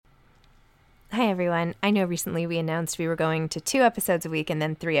Hi, everyone. I know recently we announced we were going to 2 episodes a week and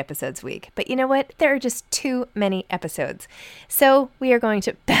then 3 episodes a week. But you know what? There are just too many episodes. So we are going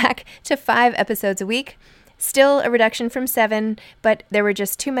back to 5 episodes a week. Still a reduction from 7, but there were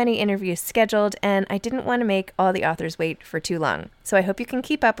just too many interviews scheduled, and I didn't want to make all the authors wait for too long. So I hope you can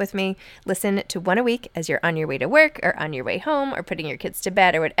keep up with me. Listen to 1 a week as you're on your way to work or on your way home or putting your kids to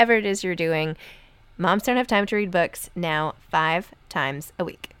bed or whatever it is you're doing. Moms Don't Have Time to Read Books, now 5 times a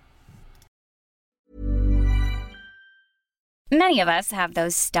week. Many of us have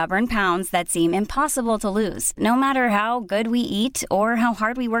those stubborn pounds that seem impossible to lose, no matter how good we eat or how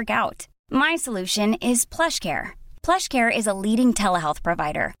hard we work out. My solution is PlushCare. PlushCare is a leading telehealth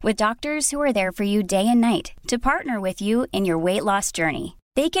provider with doctors who are there for you day and night to partner with you in your weight loss journey.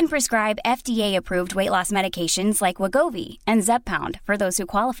 They can prescribe FDA-approved weight loss medications like Wegovy and Zepbound for those who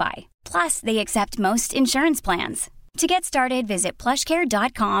qualify. Plus, they accept most insurance plans. To get started, visit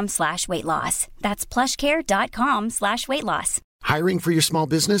plushcare.com/weightloss. That's plushcare.com/weightloss. Hiring for your small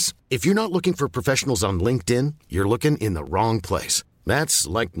business? If you're not looking for professionals on LinkedIn, you're looking in the wrong place. That's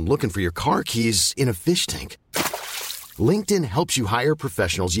like looking for your car keys in a fish tank. LinkedIn helps you hire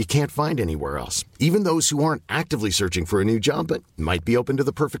professionals you can't find anywhere else, even those who aren't actively searching for a new job but might be open to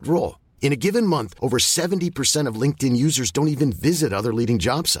the perfect role. In a given month, over 70% of LinkedIn users don't even visit other leading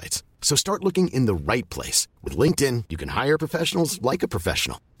job sites. So start looking in the right place. With LinkedIn, you can hire professionals like a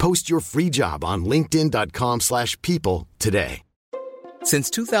professional. Post your free job on linkedin.com/people today. Since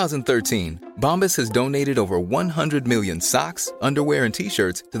 2013, Bombas has donated over 100 million socks, underwear, and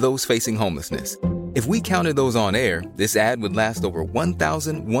T-shirts to those facing homelessness. If we counted those on air, this ad would last over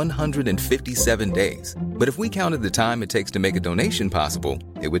 1,157 days. But if we counted the time it takes to make a donation possible,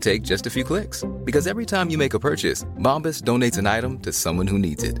 it would take just a few clicks. Because every time you make a purchase, Bombas donates an item to someone who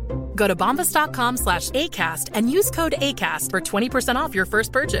needs it. Go to bombas.com/ACAST and use code ACAST for 20% off your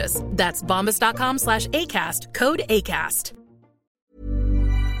first purchase. That's bombas.com/ACAST, code ACAST.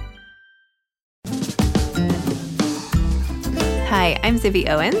 Hi, I'm Zibby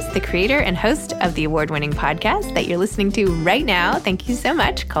Owens, the creator and host of the award-winning podcast that you're listening to right now. Thank you so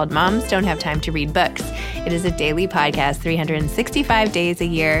much, called Moms Don't Have Time to Read Books. It is a daily podcast, 365 days a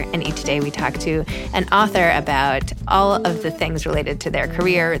year, and each day we talk to an author about all of the things related to their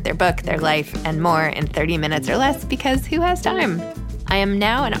career, their book, their life, and more in 30 minutes or less, because who has time? I am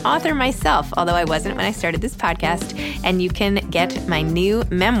now an author myself, although I wasn't when I started this podcast, and you can get my new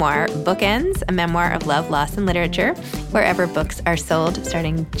memoir, Bookends, a memoir of love, loss, and literature, wherever books are sold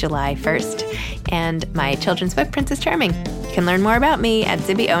starting July 1st, and my children's book, Princess Charming. You can learn more about me at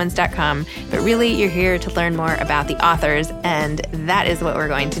zibbyowens.com, but really you're here to learn more about the authors, and that is what we're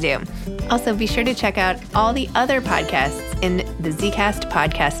going to do. Also, be sure to check out all the other podcasts in the Zcast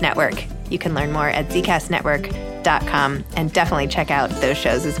Podcast Network. You can learn more at zcastnetwork.com and definitely check out those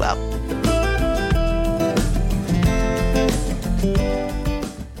shows as well.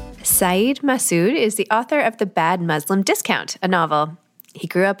 Syed Masood is the author of The Bad Muslim Discount, a novel. He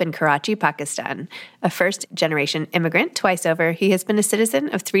grew up in Karachi, Pakistan. A first-generation immigrant twice over, he has been a citizen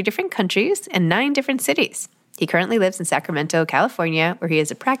of 3 different countries and 9 different cities. He currently lives in Sacramento, California, where he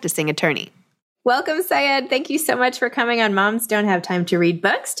is a practicing attorney. Welcome, Syed. Thank you so much for coming on Moms Don't Have Time to Read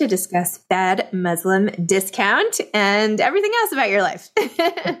Books to discuss Bad Muslim Discount and everything else about your life.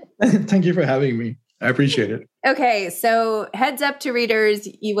 Thank you for having me. I appreciate it. Okay, so heads up to readers,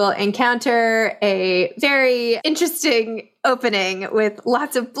 you will encounter a very interesting opening with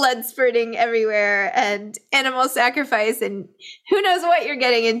lots of blood spurting everywhere and animal sacrifice, and who knows what you're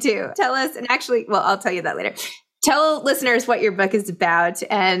getting into. Tell us, and actually, well, I'll tell you that later. Tell listeners what your book is about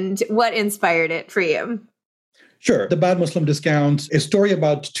and what inspired it for you. Sure. The Bad Muslim Discount, a story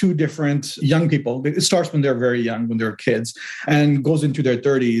about 2 different young people. It starts when they're very young, when they're kids, and goes into their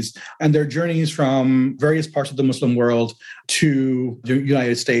 30s. And their journeys from various parts of the Muslim world to the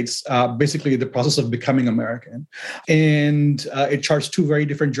United States, basically the process of becoming American. And it charts 2 very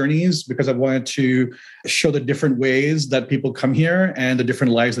different journeys because I wanted to show the different ways that people come here and the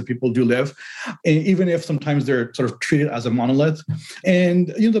different lives that people do live, even if sometimes they're sort of treated as a monolith. And,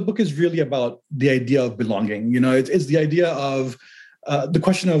 the book is really about the idea of belonging. It's the idea of the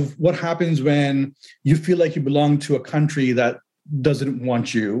question of what happens when you feel like you belong to a country that doesn't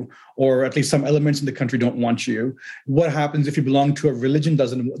want you, or at least some elements in the country don't want you. What happens if you belong to a religion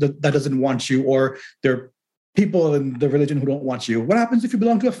that doesn't want you, or there are people in the religion who don't want you? What happens if you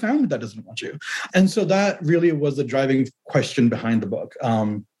belong to a family that doesn't want you? And so that really was the driving question behind the book.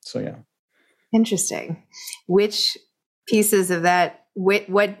 Yeah. Interesting. Which pieces of that,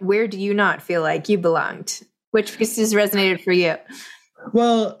 where do you not feel like you belonged? Which pieces resonated for you?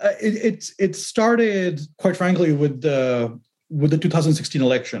 Well, it started, quite frankly, with the with the 2016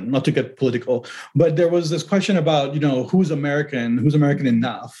 election, not to get political, but there was this question about, who's American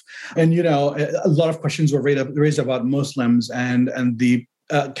enough? And, a lot of questions were raised about Muslims and the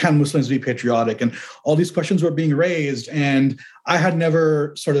can Muslims be patriotic? And all these questions were being raised. And I had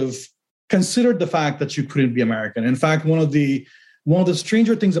never sort of considered the fact that you couldn't be American. In fact, one of the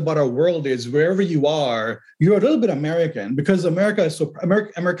stranger things about our world is wherever you are, you're a little bit American because Americana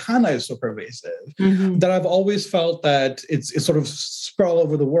is so pervasive that I've always felt that it's sort of spread all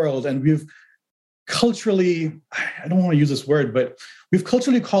over the world. And we've culturally, I don't want to use this word, but we've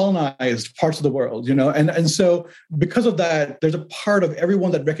culturally colonized parts of the world, and so because of that, there's a part of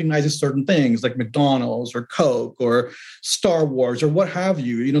everyone that recognizes certain things like McDonald's or Coke or Star Wars or what have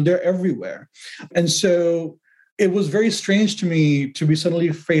you, they're everywhere. And so it was very strange to me to be suddenly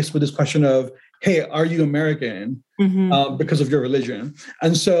faced with this question of, hey, are you American because of your religion?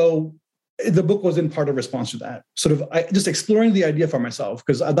 And so the book was in part a response to that, sort of just exploring the idea for myself,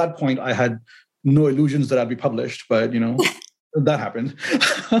 because at that point I had no illusions that I'd be published, but, that happened.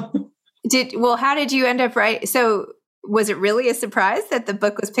 How did you end up writing? So was it really a surprise that the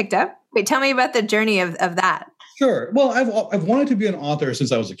book was picked up? Wait, tell me about the journey of that. Sure. Well, I've wanted to be an author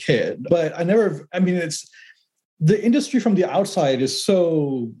since I was a kid, but it's the industry from the outside is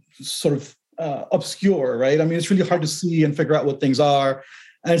so sort of obscure, right? I mean, it's really hard to see and figure out what things are.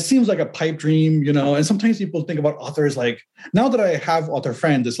 And it seems like a pipe dream, and sometimes people think about authors like, now that I have author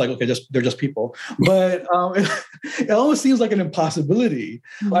friends, it's like, okay, they're just people. But it almost seems like an impossibility.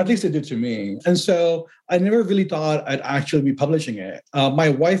 Well, at least it did to me. And so I never really thought I'd actually be publishing it. My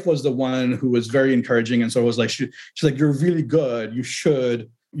wife was the one who was very encouraging. And so it was like, she's like, you're really good. You should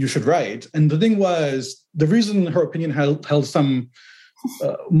write. And the thing was, the reason her opinion held some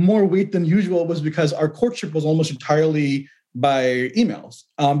more weight than usual was because our courtship was almost entirely by emails,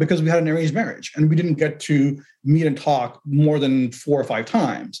 because we had an arranged marriage and we didn't get to meet and talk more than 4 or 5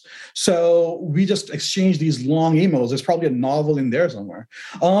 times. So we just exchanged these long emails. There's probably a novel in there somewhere.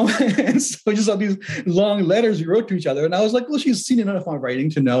 And so we just had these long letters we wrote to each other. And I was like, well, she's seen enough of my writing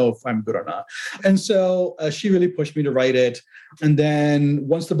to know if I'm good or not. And so she really pushed me to write it. And then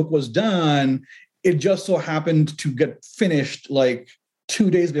once the book was done, it just so happened to get finished like 2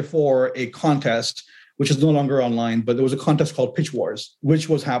 days before a contest, which is no longer online, but there was a contest called Pitch Wars, which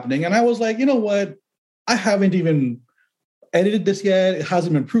was happening. And I was like, you know what? I haven't even edited this yet. It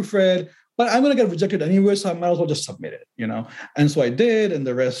hasn't been proofread, but I'm going to get rejected anyway, so I might as well just submit it, And so I did, and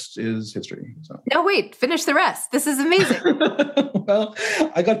the rest is history. So. No, wait, finish the rest. This is amazing. Well,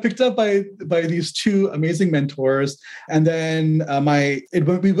 I got picked up by these 2 amazing mentors. And then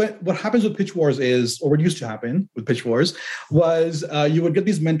what happens with Pitch Wars is, or what used to happen with Pitch Wars was you would get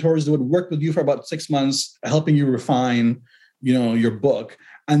these mentors that would work with you for about 6 months, helping you refine, your book.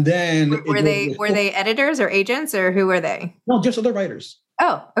 And then were they editors or agents, or who were they? No, just other writers.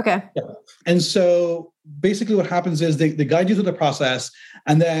 Oh, okay. Yeah. And so basically what happens is they guide you through the process,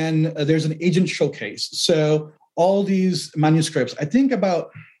 and then there's an agent showcase. So all these manuscripts, I think about,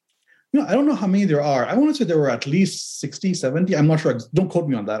 I don't know how many there are. I want to say there were at least 60, 70. I'm not sure. Don't quote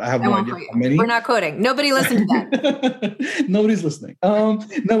me on that. I have no idea how many. We're not quoting. Nobody listened to that. Nobody's listening. No,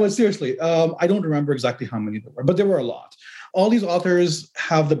 but seriously, I don't remember exactly how many there were, but there were a lot. All these authors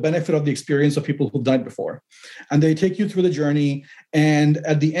have the benefit of the experience of people who've done it before. And they take you through the journey. And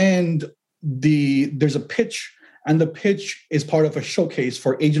at the end, there's a pitch. And the pitch is part of a showcase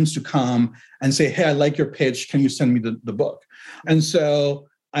for agents to come and say, hey, I like your pitch. Can you send me the book? And so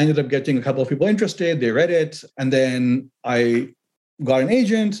I ended up getting a couple of people interested. They read it. And then I got an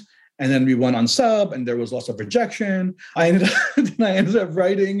agent. And then we went on sub, and there was lots of rejection. I ended up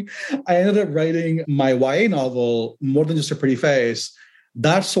writing my YA novel, More Than Just a Pretty Face.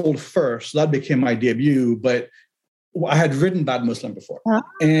 That sold first. That became my debut. But I had written Bad Muslim before.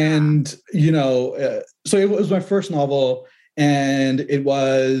 And, so it was my first novel. And it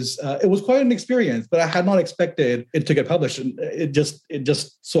was quite an experience, but I had not expected it to get published. And it just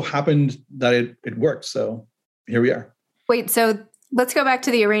so happened that it worked. So here we are. Wait, so let's go back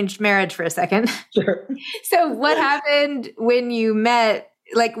to the arranged marriage for a second. Sure. So what happened when you met?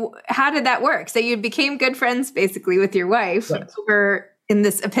 Like, how did that work? So you became good friends basically with your wife over in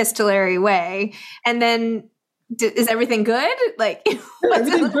this epistolary way. And then is everything good? Like,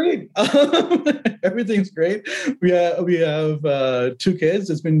 everything's great. Everything's great. We have 2 kids.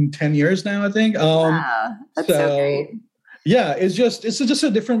 It's been 10 years now, I think. Wow, that's so great. Yeah, it's just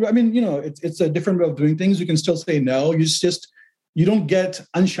a different, it's a different way of doing things. You can still say no. You don't get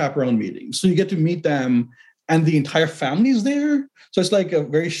unchaperoned meetings. So you get to meet them and the entire family's there. So it's like a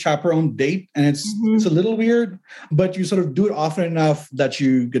very chaperone date, and it's a little weird, but you sort of do it often enough that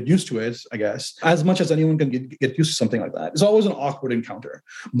you get used to it, I guess, as much as anyone can get used to something like that. It's always an awkward encounter,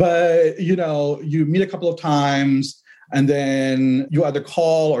 but you meet a couple of times and then you either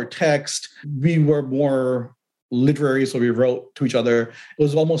call or text. We were more literary, so we wrote to each other. It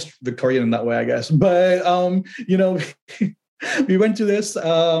was almost Victorian in that way, I guess. But we went to this,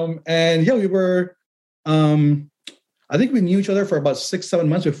 and we were. I think we knew each other for about 6-7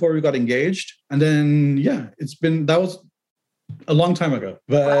 months before we got engaged, and then that was a long time ago.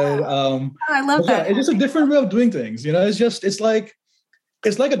 But I love that. It's just a different way of doing things. It's like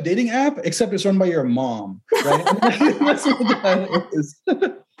a dating app, except it's run by your mom, right? That's what that is.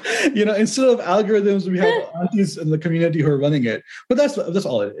 Instead of algorithms, we have aunties in the community who are running it. But that's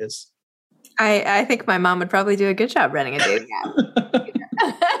all it is. I think my mom would probably do a good job running a dating app.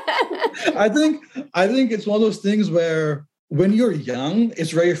 I think it's one of those things where when you're young,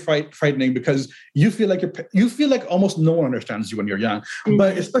 it's very frightening because you feel like almost no one understands you when you're young,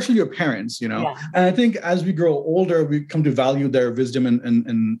 but especially your parents, Yeah. And I think as we grow older, we come to value their wisdom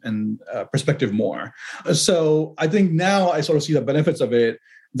and perspective more. So I think now I sort of see the benefits of it.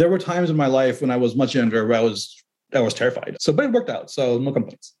 There were times in my life when I was much younger where I was terrified. But it worked out, so no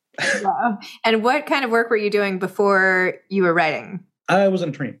complaints. Wow. And what kind of work were you doing before you were writing? I was an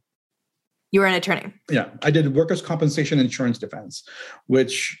attorney. You were an attorney? Yeah. I did workers' compensation insurance defense,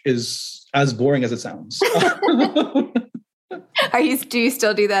 which is as boring as it sounds. Do you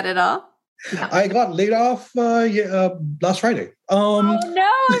still do that at all? No. I got laid off last Friday. Oh, no,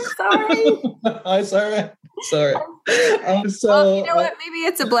 I'm sorry. Sorry. Well, you know what? Maybe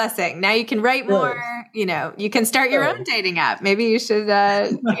it's a blessing. Now you can write more. Right. You can start your own dating app. Maybe you should.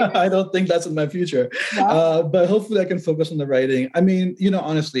 I don't think that's in my future. No? But hopefully I can focus on the writing. I mean,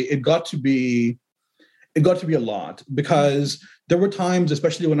 honestly, it got to be a lot because there were times,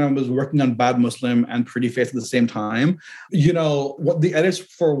 especially when I was working on Bad Muslim and Pretty Face at the same time, what the edits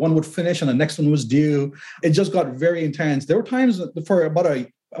for one would finish and the next one was due. It just got very intense. There were times for about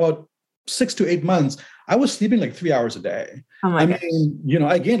 6 to 8 months, I was sleeping like 3 hours a day. Oh my gosh. mean,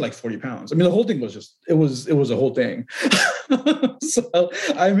 I gained like 40 pounds. I mean, the whole thing was it was a whole thing. So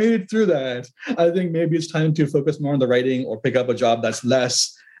I made it through that. I think maybe it's time to focus more on the writing or pick up a job that's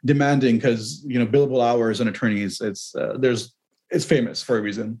less demanding because, billable hours and attorneys, it's famous for a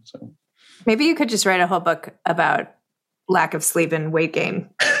reason. So maybe you could just write a whole book about lack of sleep and weight gain.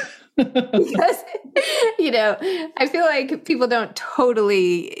 Because, I feel like people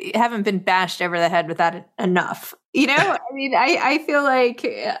haven't been bashed over the head with that enough. I mean, I feel like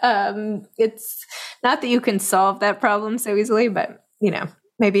it's not that you can solve that problem so easily, but,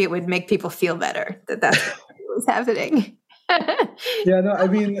 maybe it would make people feel better that's what was happening. Yeah, no, I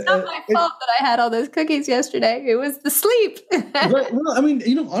mean, it's not my fault that I had all those cookies yesterday. It was the sleep. Right. Well, I mean,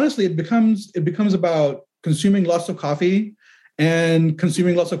 honestly, it becomes about consuming lots of coffee and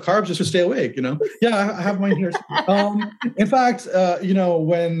consuming lots of carbs just to stay awake. Yeah, I have mine here. In fact,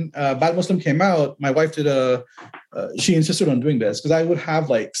 when Bad Muslim came out, my wife she insisted on doing this because I would have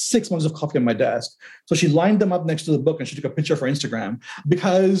like 6 months of coffee on my desk. So she lined them up next to the book and she took a picture for Instagram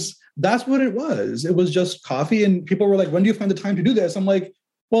because that's what it was. It was just coffee. And people were like, when do you find the time to do this? I'm like,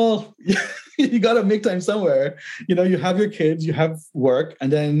 well, you got to make time somewhere. You have your kids, you have work,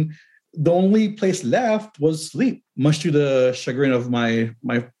 and then the only place left was sleep, much to the chagrin of one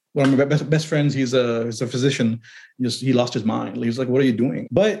of my best friends. He's a physician. He lost his mind. He was like, what are you doing?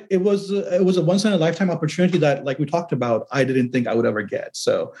 But it was a once in a lifetime opportunity that, like we talked about, I didn't think I would ever get.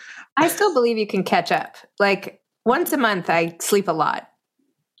 So I still believe you can catch up. Like once a month, I sleep a lot.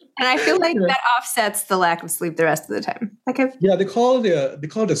 And I feel like that offsets the lack of sleep the rest of the time. They call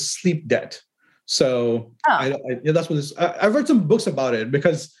it a sleep debt. So that's what it is. I've read some books about it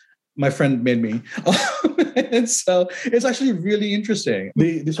because my friend made me. And so it's actually really interesting.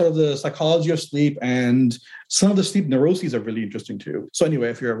 The sort of the psychology of sleep and some of the sleep neuroses are really interesting too. So anyway,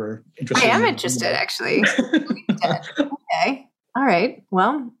 if you're ever interested. I am interested, actually. Okay. All right.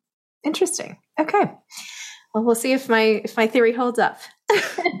 Well, interesting. Okay. Well, we'll see if my theory holds up.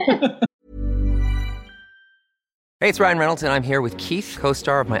 Hey, it's Ryan Reynolds, and I'm here with Keith,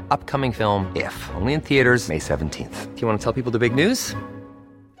 co-star of my upcoming film, If, only in theaters May 17th. Do you want to tell people the big news?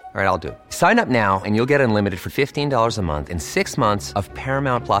 All right, I'll do it. Sign up now and you'll get unlimited for $15 a month and 6 months of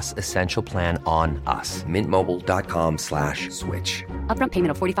Paramount Plus Essential Plan on us. MintMobile.com/switch. Upfront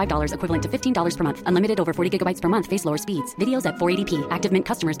payment of $45 equivalent to $15 per month. Unlimited over 40 gigabytes per month. Face lower speeds. Videos at 480p. Active Mint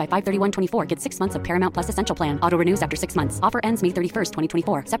customers by 531.24 get 6 months of Paramount Plus Essential Plan. Auto renews after 6 months. Offer ends May 31st,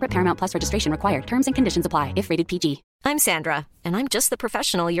 2024. Separate Paramount Plus registration required. Terms and conditions apply if rated PG. I'm Sandra, and I'm just the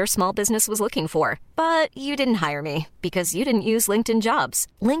professional your small business was looking for. But you didn't hire me because you didn't use LinkedIn Jobs.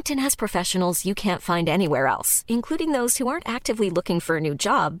 LinkedIn has professionals you can't find anywhere else, including those who aren't actively looking for a new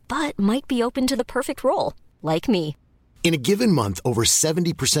job, but might be open to the perfect role, like me. In a given month, over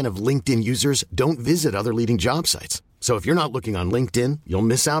 70% of LinkedIn users don't visit other leading job sites. So if you're not looking on LinkedIn, you'll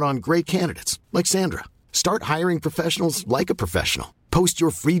miss out on great candidates like Sandra. Start hiring professionals like a professional. Post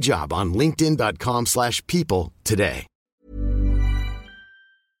your free job on linkedin.com/people today.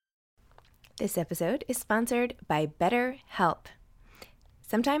 This episode is sponsored by BetterHelp.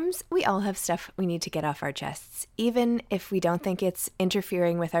 Sometimes we all have stuff we need to get off our chests. Even if we don't think it's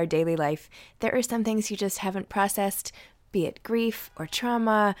interfering with our daily life, there are some things you just haven't processed, be it grief or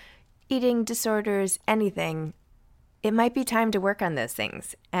trauma, eating disorders, anything. It might be time to work on those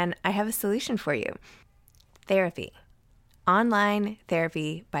things, and I have a solution for you. Therapy. Online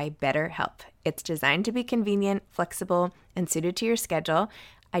therapy by BetterHelp. It's designed to be convenient, flexible, and suited to your schedule.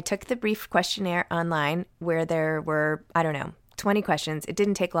 I took the brief questionnaire online where there were, 20 questions. It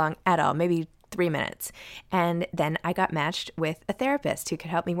didn't take long at all, maybe 3 minutes. And then I got matched with a therapist who could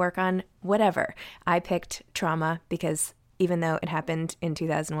help me work on whatever. I picked trauma because even though it happened in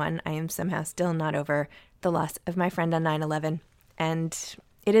 2001, I am somehow still not over the loss of my friend on 9/11. And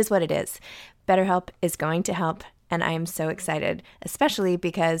it is what it is. BetterHelp is going to help. And I am so excited, especially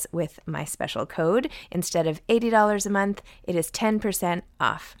because with my special code, instead of $80 a month, it is 10%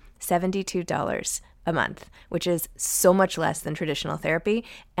 off, $72 a month, which is so much less than traditional therapy.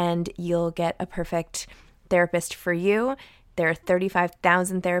 And you'll get a perfect therapist for you. There are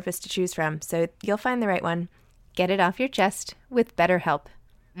 35,000 therapists to choose from, so you'll find the right one. Get it off your chest with BetterHelp.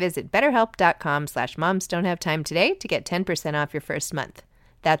 Visit betterhelp.com/momsdon'thavetime today to get 10% off your first month.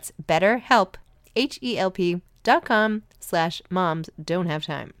 That's BetterHelp,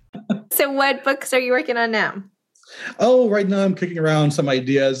 HELP.com/momsdon'thavetime. So what books are you working on now? Oh, right now I'm kicking around some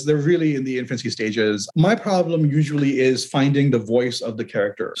ideas. They're really in the infancy stages. My problem usually is finding the voice of the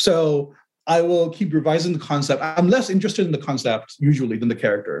character. So I will keep revising the concept. I'm less interested in the concept usually than the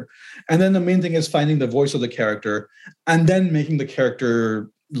character. And then the main thing is finding the voice of the character and then making the character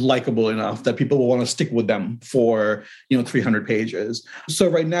likable enough that people will want to stick with them for 300 pages. So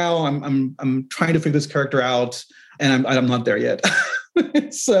right now I'm trying to figure this character out, and I'm not there yet.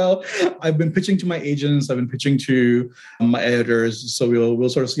 So I've been pitching to my agents, I've been pitching to my editors. So we'll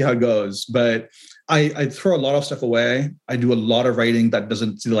sort of see how it goes. But I throw a lot of stuff away. I do a lot of writing that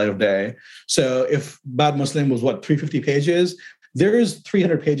doesn't see the light of day. So if Bad Muslim was 350 pages, there is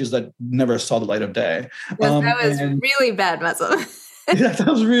 300 pages that never saw the light of day. Yes, that was really Bad Muslim. Yeah, that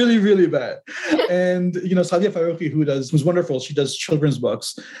was really, really bad. And, Sadia Faruqi, who's wonderful, she does children's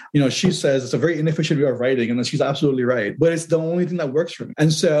books. She says it's a very inefficient way of writing, and she's absolutely right. But it's the only thing that works for me.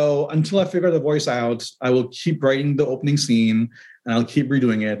 And so until I figure the voice out, I will keep writing the opening scene, and I'll keep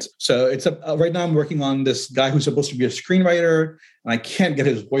redoing it. So right now I'm working on this guy who's supposed to be a screenwriter, and I can't get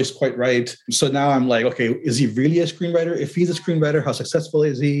his voice quite right. So now I'm like, okay, is he really a screenwriter? If he's a screenwriter, how successful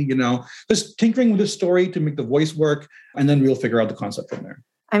is he? Just tinkering with the story to make the voice work, and then we'll figure out the concept from there.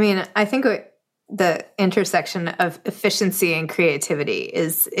 I mean, I think the intersection of efficiency and creativity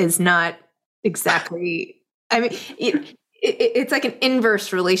is not exactly, it's like an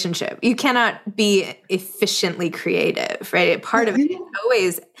inverse relationship. You cannot be efficiently creative, right? Part of it is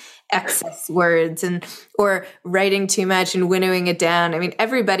always excess words or writing too much and winnowing it down. I mean,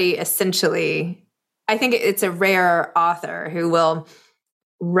 everybody essentially, I think it's a rare author who will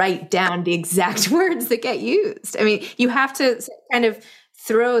write down the exact words that get used. I mean, you have to kind of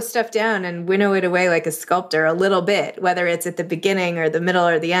throw stuff down and winnow it away like a sculptor a little bit, whether it's at the beginning or the middle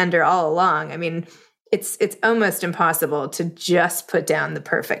or the end or all along. I mean, it's almost impossible to just put down the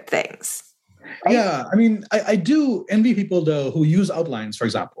perfect things. Right? Yeah, I mean, I do envy people though who use outlines, for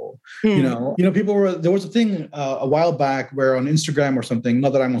example. There was a thing a while back where on Instagram or something,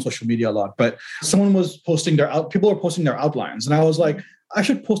 not that I'm on social media a lot, but someone was posting people were posting their outlines, and I was like, I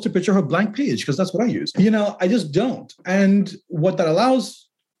should post a picture of a blank page because that's what I use. I just don't. And what that allows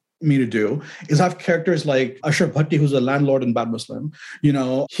me to do is have characters like Ashraf Bhatti, who's a landlord in Bad Muslim.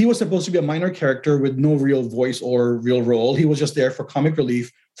 He was supposed to be a minor character with no real voice or real role. He was just there for comic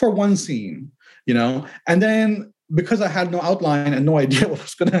relief for one scene, and then because I had no outline and no idea what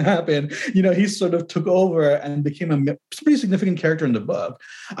was going to happen, he sort of took over and became a pretty significant character in the book.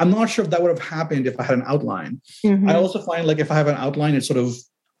 I'm not sure if that would have happened if I had an outline. Mm-hmm. I also find like if I have an outline, it's sort of,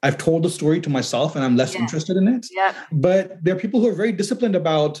 I've told the story to myself and I'm less interested in it. Yeah. But there are people who are very disciplined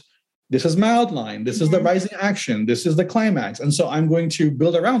about, this is my outline, this is the rising action, this is the climax. And so I'm going to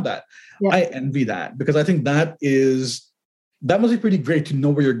build around that. Yeah. I envy that because I think that must be pretty great to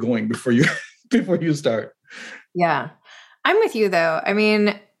know where you're going before you start. Yeah. I'm with you though. I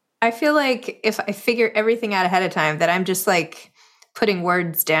mean, I feel like if I figure everything out ahead of time, that I'm just like putting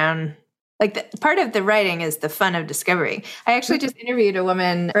words down. Like part of the writing is the fun of discovery. I actually just interviewed a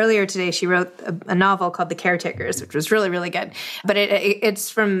woman earlier today. She wrote a novel called The Caretakers, which was really, really good. But it's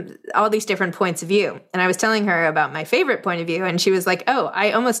from all these different points of view. And I was telling her about my favorite point of view. And she was like, oh,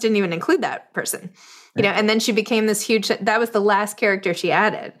 I almost didn't even include that person. You know, and then she became this huge, that was the last character she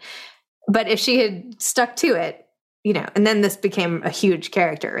added. But if she had stuck to it, you know, and then this became a huge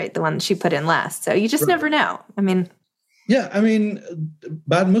character, right? The one she put in last. So you just never know. I mean, yeah, I mean,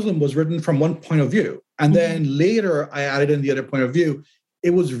 Bad Muslim was written from one point of view. And then later I added in the other point of view. It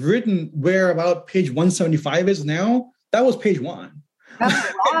was written where about page 175 is now. That was page 1.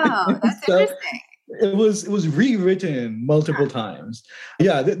 Oh, wow. That's So interesting. it was rewritten multiple times.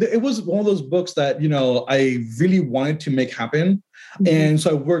 Yeah, it was one of those books that, you know, I really wanted to make happen. And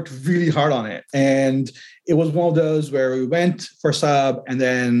so I worked really hard on it. And it was one of those where we went for sub and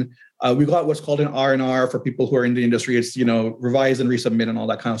then we got what's called an R&R for people who are in the industry. It's, you know, revise and resubmit and all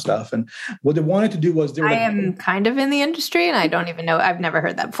that kind of stuff. And what they wanted to do was I am kind of in the industry and I don't even know. I've never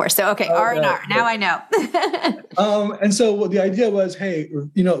heard that before. So, okay, R&R. Now I know. And so what the idea was, hey,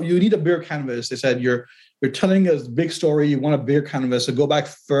 you know, you need a bigger canvas. They said, you're telling a big story. You want a bigger canvas. So go back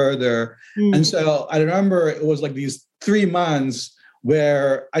further. And so I remember it was like these 3 months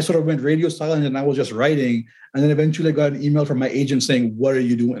where I sort of went radio silent and I was just writing. And then eventually I got an email from my agent saying, what are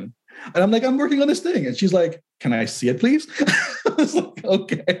you doing? And I'm like, I'm working on this thing. And she's like, can I see it, please? I was like,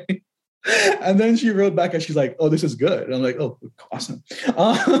 okay. And then she wrote back and she's like, oh, this is good. And I'm like, oh, awesome.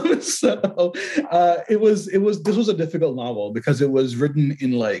 This was a difficult novel because it was written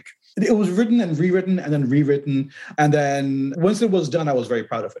in like, it was written and rewritten and then rewritten. And then once it was done, I was very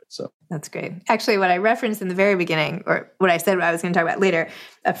proud of it. So that's great. Actually, what I referenced in the very beginning, or what I said I was going to talk about later,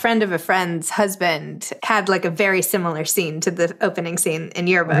 a friend of a friend's husband had like a very similar scene to the opening scene in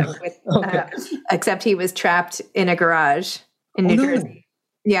your book, except he was trapped in a garage in New Jersey.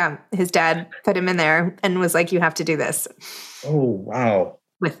 Yeah. His dad put him in there and was like, you have to do this. Oh, wow.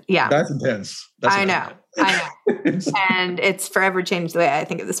 That's intense. I know. And it's forever changed the way I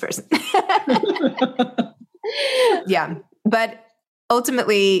think of this person. Yeah. But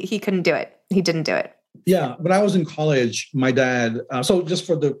ultimately he couldn't do it. He didn't do it. Yeah. When I was in college, my dad, so just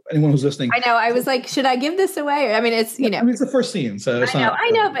for anyone who's listening. I know. I was like, should I give this away? I mean, it's, you know. I mean, it's the first scene. So I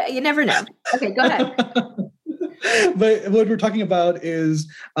know, but you never know. Okay, go ahead. But what we're talking about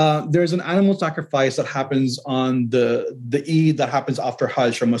is there's an animal sacrifice that happens on the Eid that happens after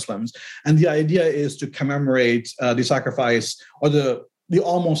Hajj for Muslims. And the idea is to commemorate the sacrifice or the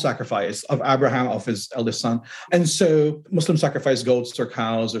almost sacrifice of Abraham of his eldest son. And so Muslims sacrifice goats or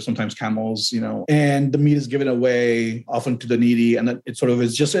cows or sometimes camels, you know, and the meat is given away often to the needy. And it sort of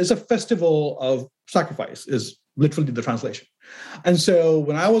is just, it's a festival of sacrifice is literally the translation. And so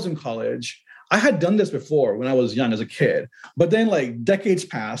when I was in college, I had done this before when I was young as a kid, but then like decades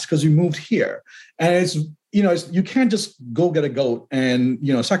passed because we moved here. And it's, you know, you can't just go get a goat and,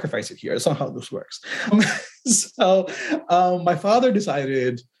 you know, sacrifice it here. It's not how this works. So my father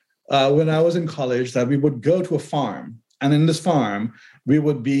decided when I was in college that we would go to a farm. And in this farm, we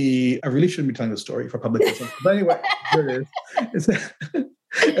would be, I really shouldn't be telling the story for public consumption. But anyway, here it is.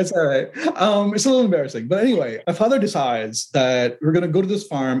 It's all right. It's a little embarrassing. But anyway, my father decides that we're going to go to this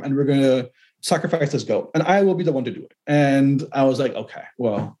farm and we're going to sacrifice this goat. And I will be the one to do it. And I was like, okay,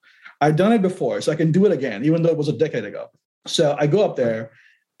 well, I've done it before, so I can do it again, even though it was a decade ago. So I go up there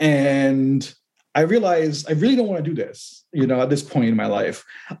and I realize I really don't want to do this, you know, at this point in my life.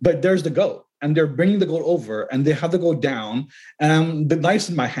 But there's the goat and they're bringing the goat over and they have the goat down and the knife's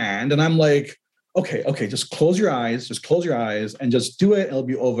in my hand. And I'm like, okay, just close your eyes and just do it. It'll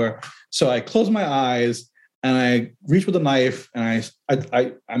be over. So I close my eyes and I reach with the knife and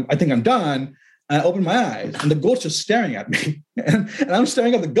I think I'm done. And I open my eyes and the goat's just staring at me. And I'm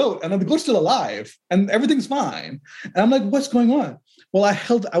staring at the goat and the goat's still alive and everything's fine. And I'm like, what's going on? Well, I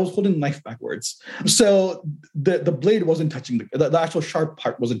was holding the knife backwards. So the blade wasn't touching the actual sharp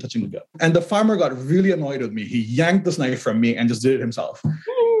part wasn't touching the goat. And the farmer got really annoyed with me. He yanked this knife from me and just did it himself.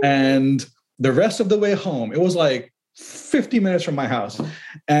 And the rest of the way home, it was like 50 minutes from my house.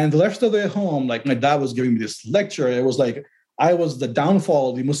 And the rest of the way home, like my dad was giving me this lecture. It was like, I was the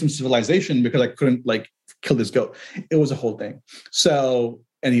downfall of the Muslim civilization because I couldn't like kill this goat. It was a whole thing. So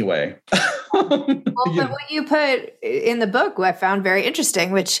anyway. But what you put in the book, I found very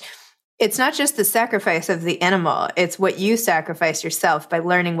interesting, which it's not just the sacrifice of the animal. It's what you sacrifice yourself by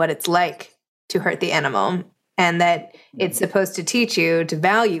learning what it's like to hurt the animal. And that it's supposed to teach you to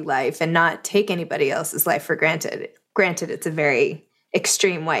value life and not take anybody else's life for granted. Granted, it's a very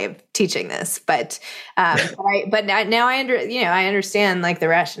extreme way of teaching this, but now I understand like the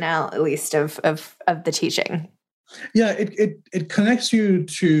rationale at least of the teaching. Yeah, it connects you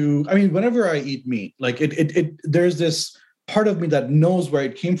to, I mean, whenever I eat meat, like there's this part of me that knows where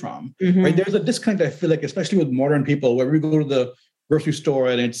it came from, right? There's a disconnect, I feel like, especially with modern people, where we go to the grocery store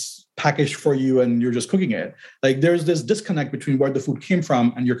and it's packaged for you and you're just cooking it. Like there's this disconnect between where the food came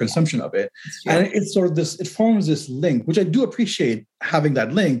from and your consumption of it. And it's sort of it forms this link, which I do appreciate having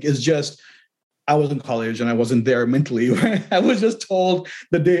that link. Is just, I was in college and I wasn't there mentally. I was just told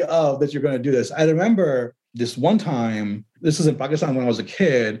the day of that you're going to do this. I remember this one time, this is in Pakistan when I was a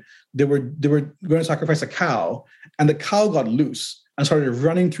kid, they were going to sacrifice a cow, and the cow got loose and started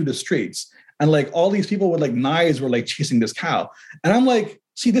running through the streets. And like all these people with like knives were like chasing this cow. And I'm like,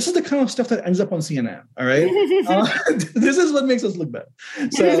 see, this is the kind of stuff that ends up on CNN. All right. This is what makes us look bad.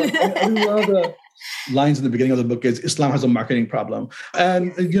 So one of the lines in the beginning of the book is Islam has a marketing problem.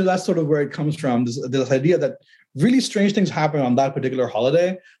 And that's sort of where it comes from. This idea that really strange things happen on that particular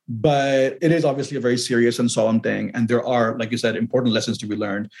holiday, but it is obviously a very serious and solemn thing. And there are, like you said, important lessons to be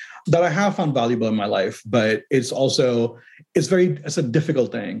learned that I have found valuable in my life, but it's a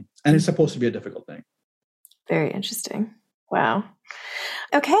difficult thing, and it's supposed to be a difficult thing. Very interesting. Wow.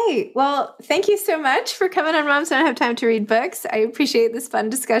 Okay. Well, thank you so much for coming on Moms Don't Have Time to Read Books. I appreciate this fun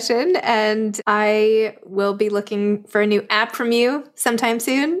discussion, and I will be looking for a new app from you sometime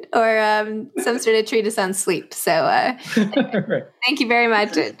soon, or some sort of treatise on sleep. So thank you very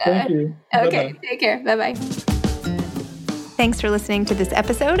much. Thank you. Okay. Bye-bye. Take care. Bye-bye. Thanks for listening to this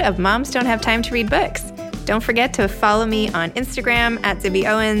episode of Moms Don't Have Time to Read Books. Don't forget to follow me on Instagram at Zibby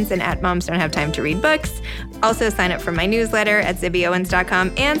Owens and at Moms Don't Have Time to Read Books. Also sign up for my newsletter at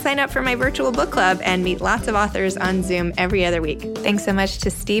zibbyowens.com and sign up for my virtual book club and meet lots of authors on Zoom every other week. Thanks so much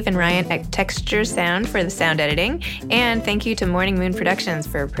to Steve and Ryan at Texture Sound for the sound editing. And thank you to Morning Moon Productions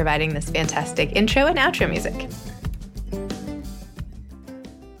for providing this fantastic intro and outro music.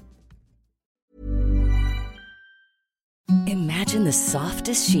 Imagine the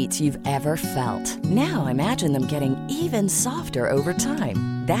softest sheets you've ever felt. Now imagine them getting even softer over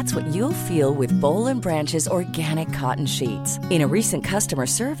time. That's what you'll feel with Boll & Branch's organic cotton sheets. In a recent customer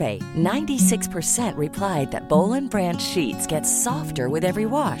survey, 96% replied that Boll & Branch sheets get softer with every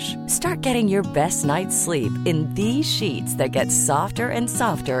wash. Start getting your best night's sleep in these sheets that get softer and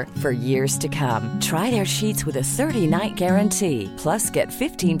softer for years to come. Try their sheets with a 30-night guarantee. Plus, get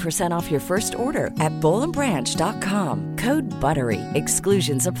 15% off your first order at bollandbranch.com. Code BUTTERY.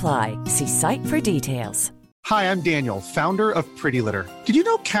 Exclusions apply. See site for details. Hi, I'm Daniel, founder of Pretty Litter. Did you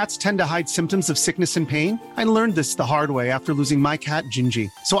know cats tend to hide symptoms of sickness and pain? I learned this the hard way after losing my cat,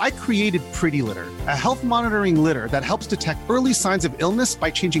 Gingy. So I created Pretty Litter, a health monitoring litter that helps detect early signs of illness by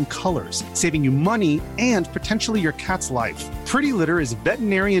changing colors, saving you money and potentially your cat's life. Pretty Litter is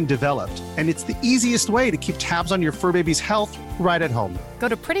veterinarian developed, and it's the easiest way to keep tabs on your fur baby's health right at home. Go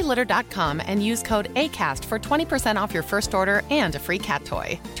to prettylitter.com and use code ACAST for 20% off your first order and a free cat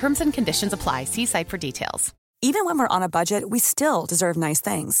toy. Terms and conditions apply. See site for details. Even when we're on a budget, we still deserve nice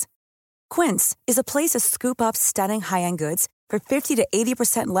things. Quince is a place to scoop up stunning high-end goods for 50 to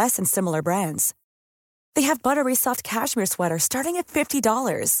 80% less than similar brands. They have buttery soft cashmere sweaters starting at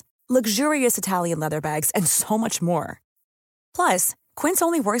 $50, luxurious Italian leather bags, and so much more. Plus, Quince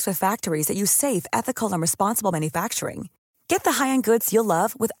only works with factories that use safe, ethical, and responsible manufacturing. Get the high-end goods you'll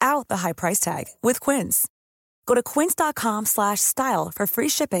love without the high price tag with Quince. Go to quince.com/style for free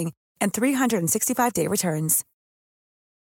shipping and 365-day returns.